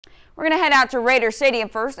We're going to head out to Raider Stadium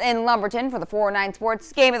first in Lumberton for the 409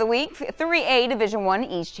 Sports Game of the Week. 3A Division I,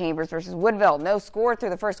 East Chambers versus Woodville. No score through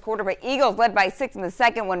the first quarter, but Eagles led by 6 in the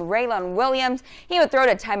second when Raylon Williams, he would throw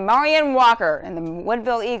to Tymarian Walker, and the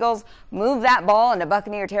Woodville Eagles moved that ball into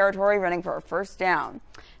Buccaneer territory, running for a first down.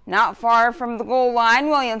 Not far from the goal line,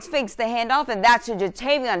 Williams fakes the handoff, and that's to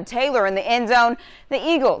Jatavion Taylor in the end zone. The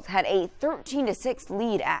Eagles had a 13-6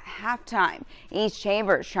 lead at halftime. East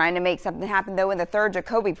Chambers trying to make something happen, though, in the third.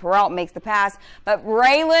 Jacoby Peralt makes the pass, but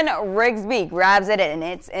Braylon Rigsby grabs it, and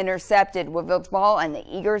it's intercepted. Woodville's ball, and the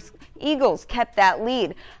Eagles kept that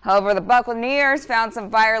lead. However, the Buccaneers found some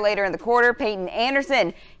fire later in the quarter. Peyton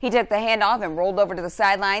Anderson, he took the handoff and rolled over to the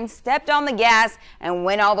sideline, stepped on the gas, and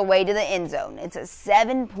went all the way to the end zone. It's a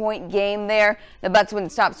 7-point game there. The Bucs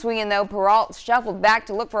wouldn't stop swinging, though. Peralt shuffled back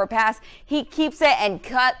to look for a pass. He keeps it and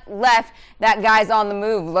cut left. That guy's on the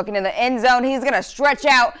move, looking in the end zone. He's going to stretch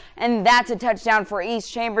out, and that's a touchdown for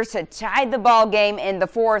East Chambers to tie the ball game in the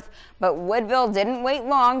fourth. But Woodville didn't wait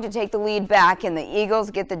long to take the lead back, and the Eagles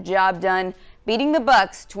get the job done, beating the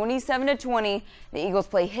Bucs 27-20. The Eagles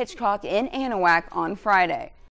play Hitchcock in Anahuac on Friday.